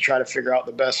 just to try to figure out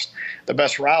the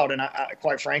best route. And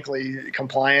quite frankly,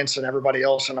 compliance and everybody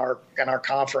else in our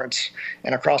conference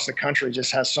and across the country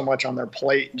just has so much on their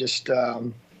plate. Just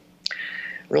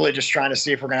really just trying to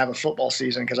see if we're going to have a football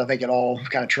season, because I think it all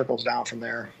kind of trickles down from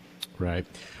there. Right.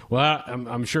 Well,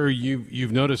 I'm sure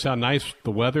you've noticed how nice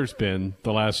the weather's been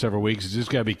the last several weeks. It's just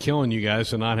got to be killing you guys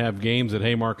to not have games at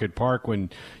Haymarket Park when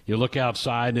you look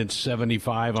outside and it's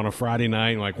 75 on a Friday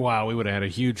night. And like, wow, we would have had a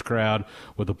huge crowd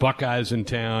with the Buckeyes in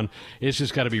town. It's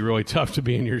just got to be really tough to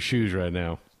be in your shoes right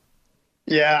now.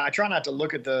 Yeah, I try not to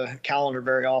look at the calendar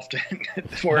very often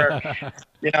where,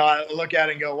 I look at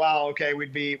it and go, wow, okay,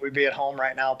 we'd be at home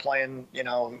right now playing,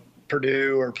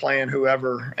 Purdue or playing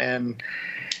whoever. And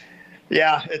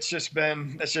yeah, it's just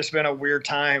been a weird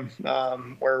time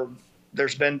where, there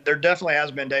definitely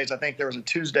has been days. I think there was a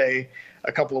Tuesday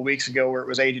a couple of weeks ago where it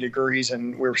was 80 degrees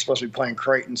and we were supposed to be playing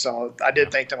Creighton. So I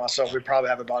did think to myself, we probably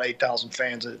have about 8,000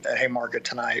 fans at Haymarket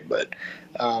tonight. But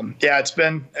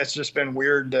it's just been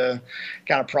weird to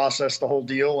kind of process the whole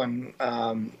deal, and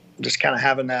just kind of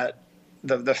having that.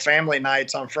 The family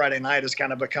nights on Friday night has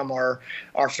kind of become our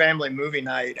family movie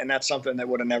night, and that's something that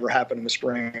would have never happened in the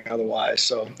spring otherwise.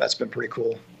 So that's been pretty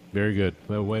cool. Very good.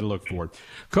 Well, way to look forward.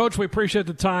 Coach, we appreciate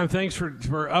the time. Thanks for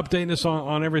updating us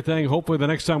on everything. Hopefully the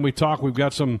next time we talk, we've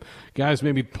got some guys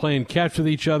maybe playing catch with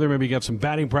each other, maybe got some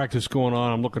batting practice going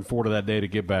on. I'm looking forward to that day to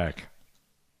get back.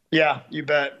 Yeah, you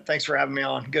bet. Thanks for having me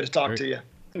on. Good to talk to you.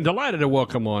 Delighted to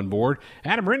welcome on board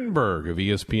Adam Rittenberg of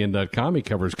ESPN.com. He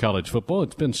covers college football.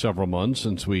 It's been several months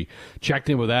since we checked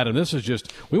in with Adam. This is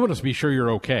just, we want to be sure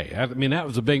you're okay. I mean, that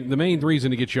was the main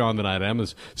reason to get you on tonight, Adam,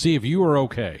 is see if you were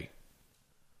okay.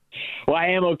 Well, I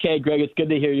am okay, Greg. It's good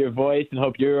to hear your voice, and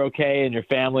hope you're okay and your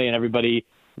family and everybody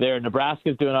there in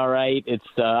Nebraska is doing all right. It's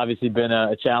obviously been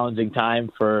a challenging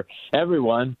time for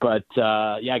everyone, but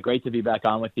great to be back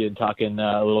on with you and talking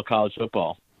a little college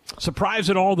football. Surprised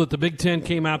at all that the Big Ten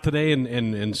came out today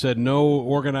and said no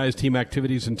organized team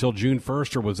activities until June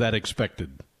 1st, or was that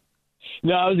expected?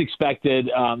 No, it was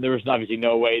expected. There was obviously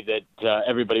no way that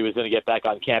everybody was going to get back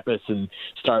on campus and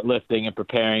start lifting and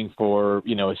preparing for,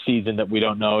 a season that we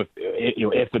don't know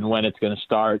if and when it's going to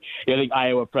start. I think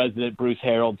Iowa President Bruce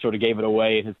Harold sort of gave it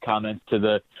away in his comments to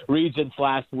the Regents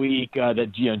last week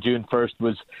that June 1st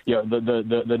was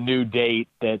the new date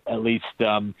that at least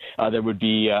there would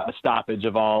be a stoppage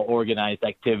of all organized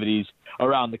activities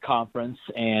around the conference,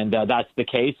 and that's the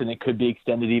case, and it could be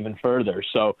extended even further.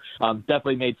 So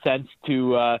definitely made sense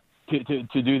to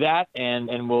do that,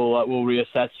 and we'll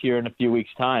reassess here in a few weeks'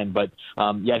 time. But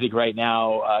I think right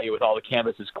now with all the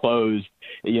campuses closed,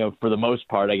 for the most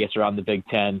part, I guess around the Big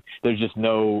Ten, there's just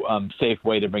no safe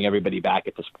way to bring everybody back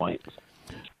at this point.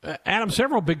 Adam,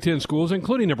 several Big Ten schools,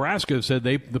 including Nebraska, said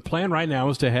the plan right now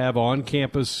is to have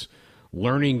on-campus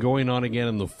learning going on again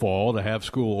in the fall, to have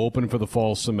school open for the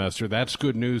fall semester. That's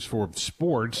good news for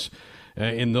sports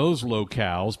in those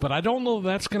locales, but I don't know if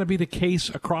that's going to be the case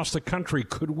across the country.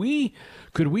 Could we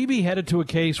be headed to a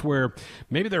case where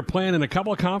maybe they're playing in a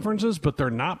couple of conferences, but they're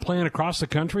not playing across the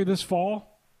country this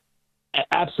fall?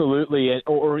 Absolutely,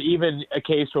 or even a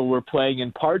case where we're playing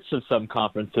in parts of some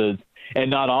conferences and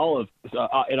not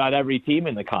not every team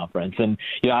in the conference. And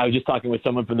I was just talking with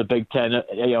someone from the Big Ten,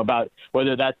 about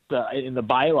whether that's in the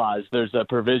bylaws. There's a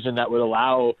provision that would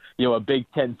allow a Big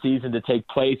Ten season to take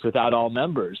place without all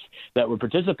members that were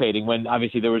participating, when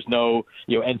obviously there was no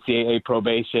NCAA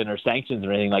probation or sanctions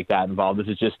or anything like that involved. This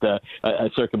is just a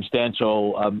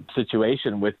circumstantial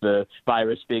situation with the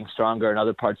virus being stronger in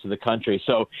other parts of the country.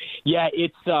 So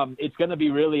it's going to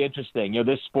be really interesting.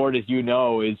 This sport, as you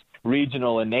know, is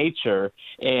regional in nature,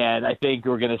 and I think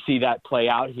we're going to see that play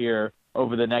out here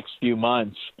over the next few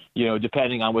months,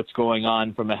 depending on what's going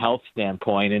on from a health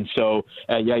standpoint. And so,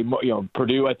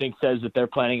 Purdue, I think, says that they're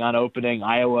planning on opening.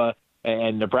 Iowa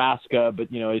and Nebraska, but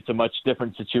it's a much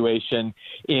different situation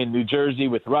in New Jersey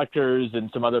with Rutgers and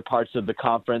some other parts of the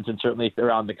conference, and certainly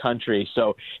around the country.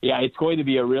 So it's going to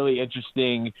be a really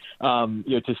interesting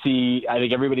to see. I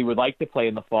think everybody would like to play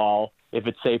in the fall if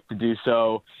it's safe to do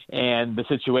so, and the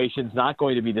situation's not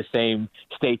going to be the same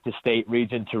state to state,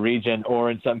 region to region, or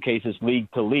in some cases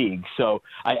league to league. So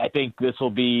I think this will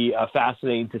be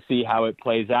fascinating to see how it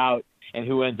plays out and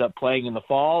who ends up playing in the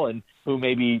fall and who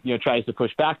maybe tries to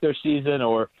push back their season,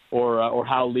 or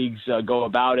how leagues go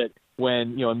about it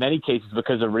when in many cases,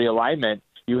 because of realignment,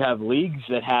 you have leagues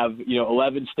that have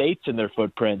 11 states in their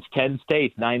footprints, 10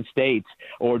 states, 9 states,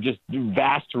 or just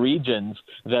vast regions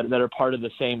that are part of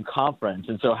the same conference.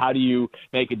 And so how do you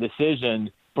make a decision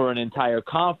for an entire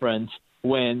conference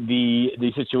when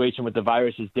the situation with the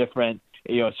virus is different,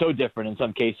 so different in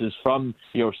some cases from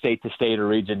state to state or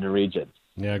region to region?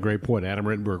 Yeah, great point. Adam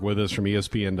Rittenberg with us from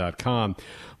ESPN.com.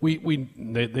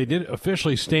 They did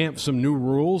officially stamp some new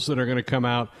rules that are going to come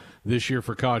out this year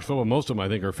for college football. Most of them, I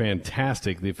think, are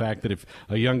fantastic. The fact that if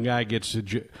a young guy gets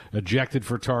ejected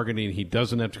for targeting, he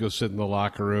doesn't have to go sit in the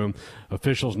locker room.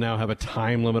 Officials now have a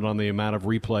time limit on the amount of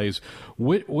replays.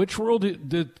 Which rule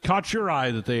did caught your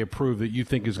eye that they approved that you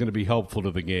think is going to be helpful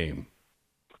to the game?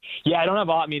 Yeah, I don't have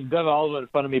all of it in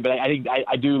front of me, but I think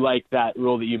I do like that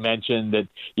rule that you mentioned, that,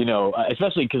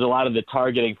 especially because a lot of the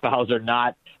targeting fouls are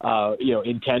not,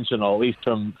 intentional, at least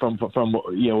from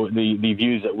the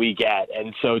views that we get.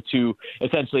 And so to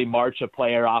essentially march a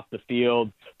player off the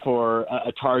field for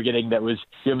a targeting that was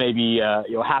maybe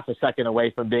half a second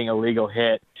away from being a legal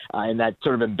hit, and that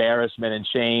sort of embarrassment and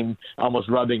shame almost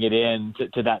rubbing it in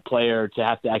to that player to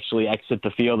have to actually exit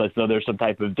the field as though there's some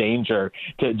type of danger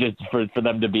to just for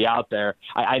them to be out there.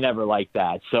 I never liked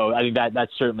that. So I think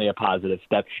that's certainly a positive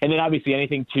step. And then obviously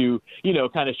anything to,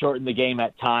 kind of shorten the game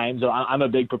at times. I'm a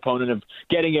big proponent of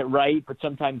getting it right, but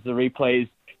sometimes the replays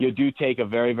do take a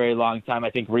very, very long time. I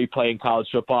think replay in college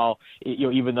football,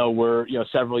 even though we're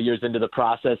several years into the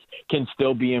process, can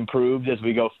still be improved as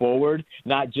we go forward,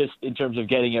 not just in terms of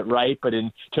getting it right, but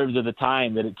in terms of the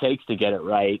time that it takes to get it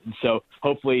right. And so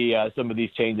hopefully some of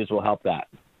these changes will help that.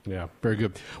 Yeah, very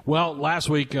good. Well, last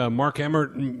week, Mark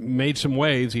Emmert made some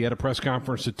waves. He had a press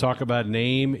conference to talk about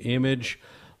name, image,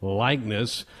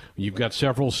 likeness. You've got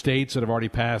several states that have already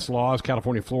passed laws,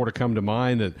 California, Florida come to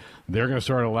mind, that they're going to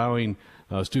start allowing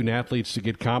student athletes to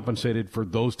get compensated for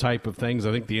those type of things.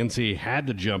 I think the NCAA had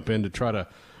to jump in to try to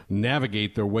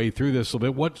navigate their way through this a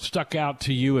little bit. What stuck out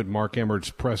to you at Mark Emmert's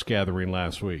press gathering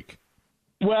last week?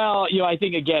 Well, I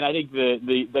think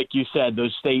the like you said,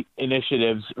 those state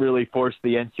initiatives really forced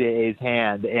the NCAA's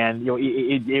hand, and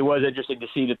it was interesting to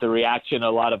see that the reaction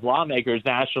of a lot of lawmakers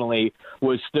nationally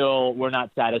was still, we're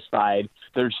not satisfied.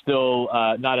 There's still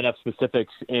not enough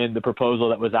specifics in the proposal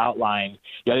that was outlined.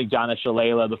 I think Jana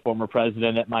Shalala, the former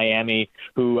president at Miami,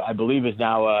 who I believe is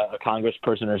now a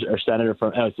congressperson or senator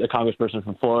from a congressperson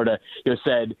from Florida,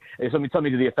 said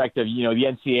something to the effect of,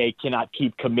 the NCAA cannot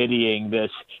keep committeeing this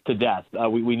to death.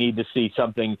 We need to see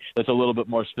something that's a little bit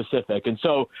more specific. And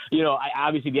so,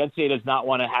 obviously the NCAA does not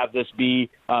want to have this be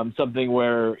something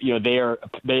where, they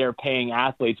are paying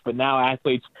athletes, but now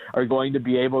athletes are going to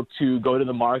be able to go to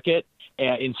the market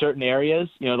in certain areas,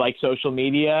 like social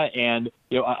media and,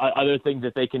 other things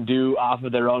that they can do off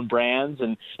of their own brands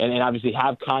and obviously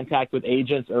have contact with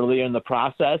agents earlier in the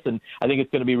process. And I think it's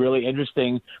going to be really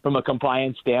interesting from a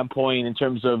compliance standpoint in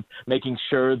terms of making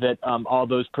sure that all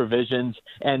those provisions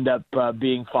end up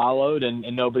being followed and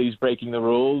nobody's breaking the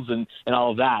rules and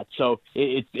all of that. So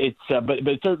but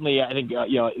certainly I think,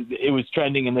 it was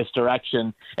trending in this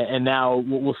direction, and now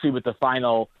we'll see what the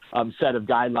final set of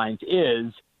guidelines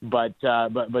is. But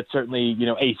certainly,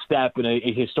 a step and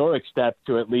a historic step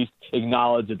to at least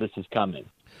acknowledge that this is coming.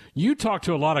 You talk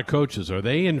to a lot of coaches. Are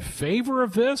they in favor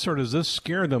of this, or does this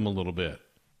scare them a little bit?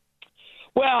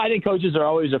 Well, I think coaches are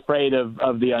always afraid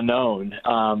of the unknown.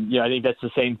 I think that's the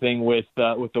same thing with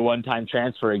the one-time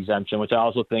transfer exemption, which I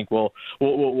also think will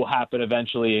happen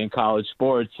eventually in college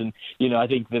sports. And I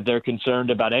think that they're concerned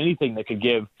about anything that could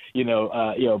give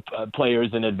players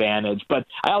an advantage. But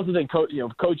I also think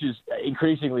coaches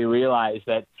increasingly realize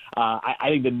that I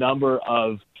think the number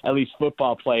of at least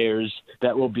football players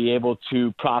that will be able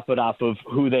to profit off of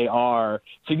who they are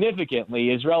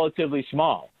significantly is relatively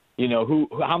small.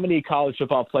 How many college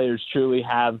football players truly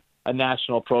have a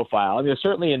national profile? I mean,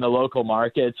 certainly in the local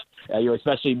markets,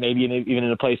 especially maybe even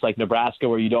in a place like Nebraska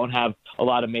where you don't have a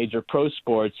lot of major pro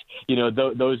sports,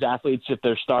 those athletes, if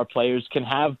they're star players, can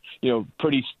have,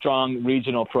 pretty strong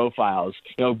regional profiles.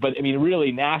 But I mean,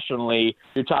 really nationally,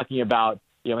 you're talking about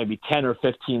maybe 10 or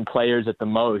 15 players at the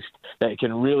most that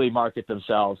can really market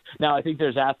themselves. Now, I think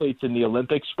there's athletes in the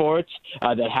Olympic sports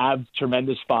that have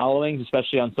tremendous followings,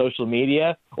 especially on social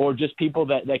media, or just people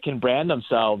that can brand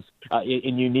themselves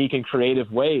in unique and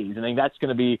creative ways. I think that's going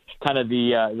to be kind of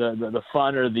the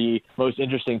fun or the most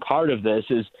interesting part of this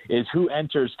is who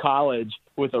enters college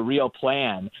with a real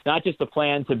plan, not just a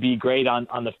plan to be great on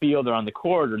the field or on the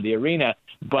court or the arena,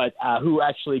 but who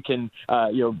actually can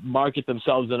market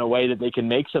themselves in a way that they can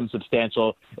make some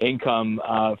substantial income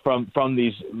from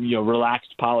these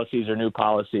relaxed policies or new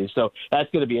policies. So that's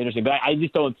going to be interesting. But I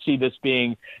just don't see this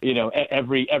being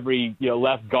every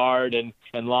left guard and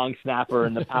long snapper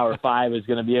in the Power Five is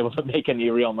going to be able to make any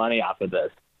real money off of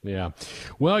this. Yeah.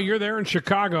 Well, you're there in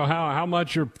Chicago. How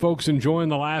much are folks enjoying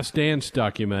the Last Dance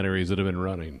documentaries that have been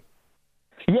running?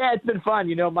 Yeah, it's been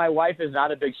fun. My wife is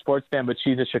not a big sports fan, but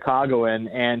she's a Chicagoan,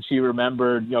 and she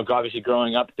remembered, obviously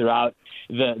growing up throughout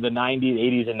the 90s,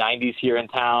 80s, and 90s here in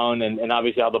town, and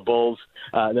obviously all the Bulls,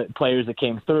 the players that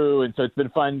came through. And so it's been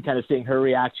fun kind of seeing her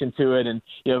reaction to it, and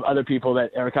other people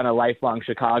that are kind of lifelong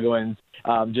Chicagoans,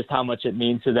 just how much it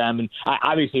means to them. And I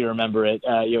obviously remember it,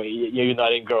 even though I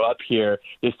didn't grow up here,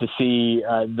 just to see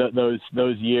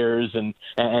those years and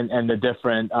the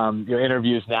different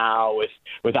interviews now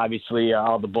with obviously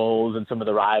all the Bulls and some of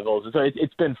the rivals. And so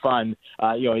it's been fun,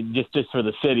 just for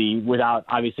the city without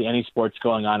obviously any sports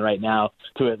going on right now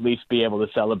to at least be able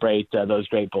to celebrate those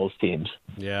great Bulls teams.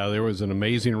 Yeah, there was an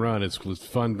amazing run. It was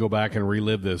fun to go back and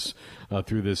relive this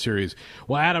through this series.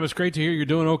 Well, Adam, it's great to hear you're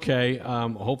doing okay.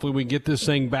 Hopefully we can get this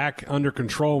thing back under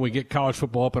control. We get college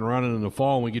football up and running in the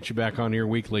fall, and we get you back on here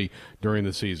weekly during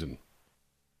the season.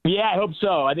 Yeah, I hope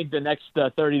so. I think the next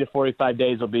 30 to 45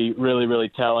 days will be really, really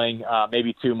telling,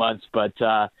 maybe 2 months. But,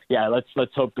 yeah,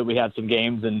 let's hope that we have some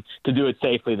games and to do it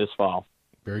safely this fall.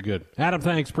 Very good. Adam,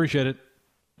 thanks. Appreciate it.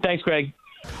 Thanks, Greg.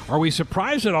 Are we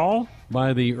surprised at all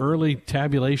by the early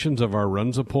tabulations of our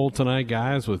Runza poll tonight,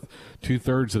 guys, with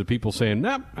 2/3 of the people saying,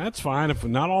 nope, that's fine. If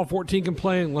not all 14 can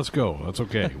play, let's go. That's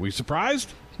okay. We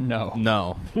surprised?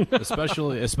 No.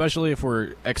 especially if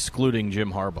we're excluding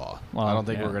Jim Harbaugh. Well, I don't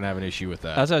think we're going to have an issue with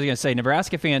that. That's what I was going to say.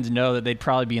 Nebraska fans know that they'd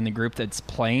probably be in the group that's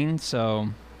playing, so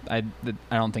I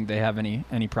don't think they have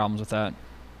any problems with that.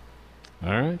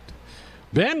 All right.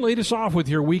 Ben, lead us off with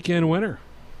your weekend winner.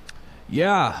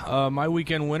 Yeah, my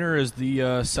weekend winner is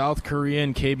the South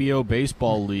Korean KBO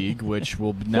Baseball League, which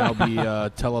will now be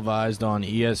televised on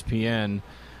ESPN.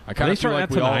 I kind of feel like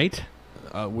tonight.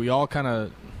 We all kind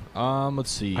of let's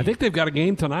see. I think they've got a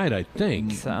game tonight. I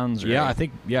think sounds right. I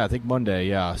think Monday.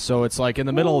 Yeah, so it's like in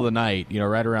the middle of the night,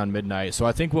 right around midnight. So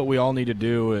I think what we all need to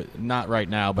do, not right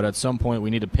now, but at some point, we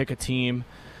need to pick a team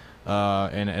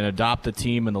and adopt a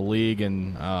team in the league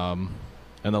and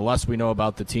the less we know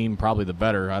about the team, probably the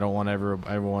better. I don't want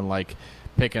everyone like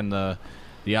picking the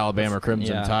Alabama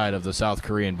Crimson Tide of the South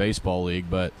Korean Baseball League.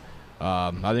 But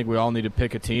I think we all need to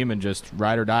pick a team and just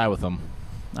ride or die with them.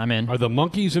 I'm in. Are the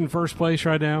Monkeys in first place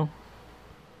right now?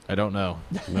 I don't know.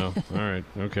 No. All right.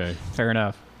 Okay. Fair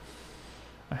enough.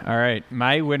 All right.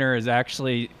 My winner is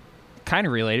actually kind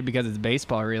of related because it's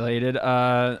baseball related.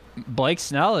 Blake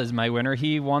Snell is my winner.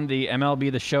 He won the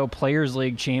MLB The Show Players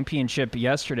League Championship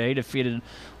yesterday, defeated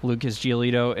Lucas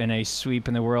Giolito in a sweep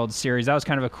in the World Series. That was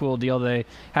kind of a cool deal they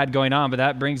had going on, but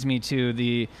that brings me to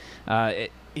the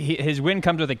his win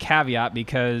comes with a caveat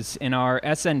because in our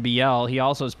SNBL, he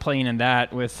also is playing in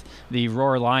that with the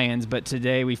Roar Lions, but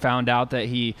today we found out that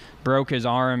he broke his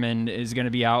arm and is going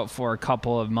to be out for a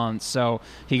couple of months. So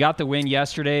he got the win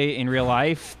yesterday in real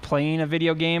life playing a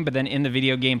video game, but then in the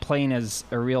video game playing as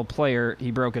a real player,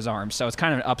 he broke his arm. So it's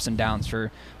kind of ups and downs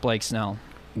for Blake Snell.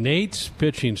 Nate's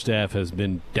pitching staff has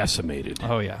been decimated.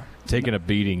 Oh, yeah. Taking a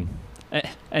beating.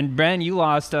 And Ben, you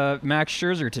lost Max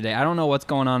Scherzer today. I don't know what's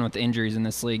going on with the injuries in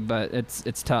this league, but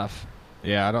it's tough.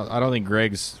 Yeah, I don't think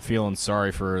Greg's feeling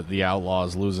sorry for the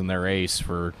Outlaws losing their ace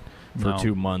for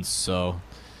 2 months. So,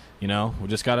 we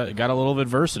just got a little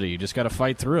adversity. You just got to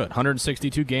fight through it.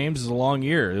 162 games is a long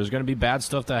year. There's going to be bad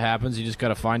stuff that happens. You just got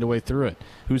to find a way through it.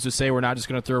 Who's to say we're not just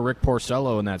going to throw Rick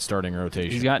Porcello in that starting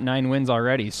rotation? He's got 9 wins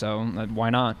already, so why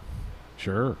not?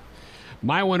 Sure.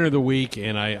 My winner of the week,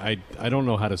 and I don't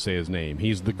know how to say his name.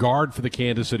 He's the guard for the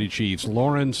Kansas City Chiefs,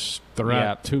 Lawrence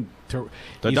Thurrott.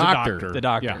 The doctor. The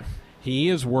doctor. Yeah. He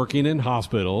is working in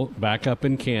hospital back up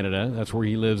in Canada. That's where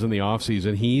he lives in the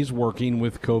off-season. He's working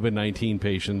with COVID-19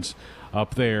 patients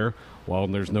up there while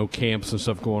there's no camps and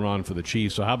stuff going on for the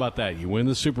Chiefs. So how about that? You win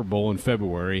the Super Bowl in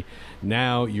February.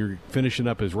 Now you're finishing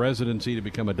up his residency to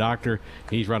become a doctor.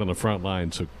 He's right on the front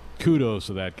line. So kudos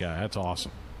to that guy. That's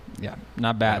awesome. Yeah,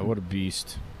 not bad. Yeah, what a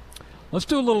beast. Let's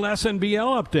do a little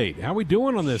SNBL update. How are we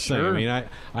doing on this thing? Sure. I mean,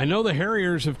 I know the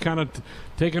Harriers have kind of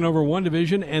taken over one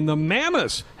division, and the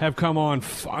Mammoths have come on.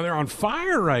 They're on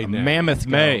fire right now. Mammoth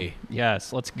May.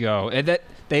 Yes, let's go.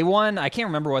 They won. I can't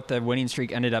remember what the winning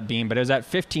streak ended up being, but it was at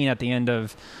 15 at the end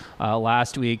of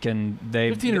last week, and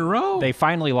 15 in a row. They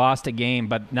finally lost a game,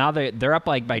 but now they're up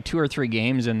like by 2 or 3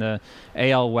 games in the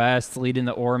AL West, leading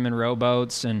the Orman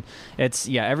Rowboats, and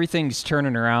everything's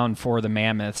turning around for the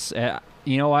Mammoths.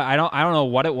 You know what? I don't know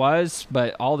what it was,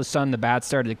 but all of a sudden the bats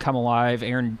started to come alive.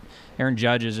 Aaron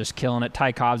Judge is just killing it.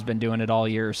 Ty Cobb's been doing it all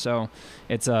year, so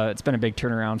it's been a big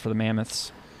turnaround for the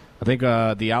Mammoths. I think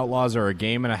the Outlaws are a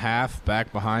game and a half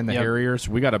back behind the Harriers.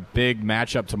 We got a big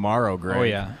matchup tomorrow, Greg. Oh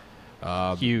yeah.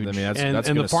 Huge. I mean, that's and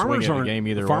going the to Farmers swing in the game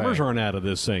either way. The Farmers way. aren't out of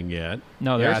this thing yet.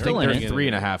 No, they're still in it. They're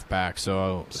 3.5 back,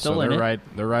 so Still in they're it. right.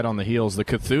 They're right on the heels. The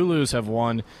Cthulhus have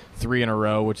won 3 in a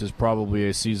row, which is probably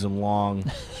a season-long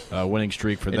winning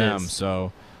streak for them. is.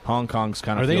 So Hong Kong's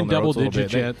kind of Are they in feeling their double oats a little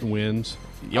digits bit. yet in wins?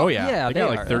 Oh yeah, Yeah, they they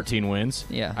got are. like 13 wins.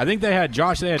 Yeah. I think they had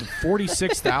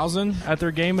 46,000 at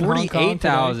their game in Hong Kong.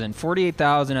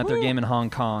 48,000 at their game in Hong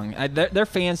Kong. Their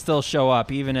fans still show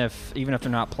up even if they're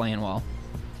not playing well.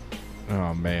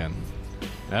 Oh man.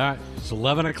 All right, it's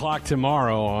 11 o'clock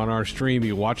tomorrow on our stream.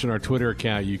 You watching our Twitter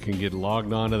account, you can get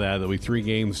logged on to that. There'll be 3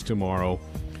 games tomorrow.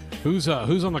 Who's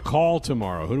on the call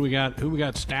tomorrow? Who we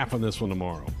got staff on this one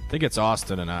tomorrow? I think it's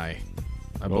Austin and I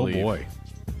believe. Oh boy.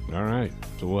 All right,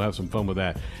 so we'll have some fun with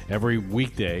that. Every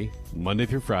weekday, Monday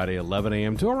through Friday, 11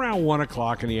 a.m. to around 1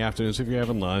 o'clock in the afternoon. So if you're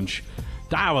having lunch,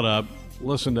 dial it up.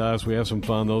 listen to us. We have some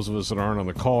fun. Those of us that aren't on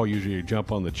the call usually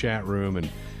jump on the chat room and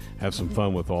have some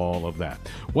fun with all of that.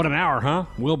 What an hour, huh?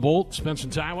 Will Bolt spent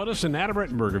some time with us, and Adam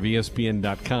Rittenberg of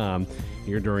ESPN.com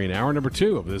here during hour number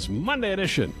 2 of this Monday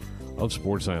edition of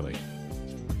Sports Nightly.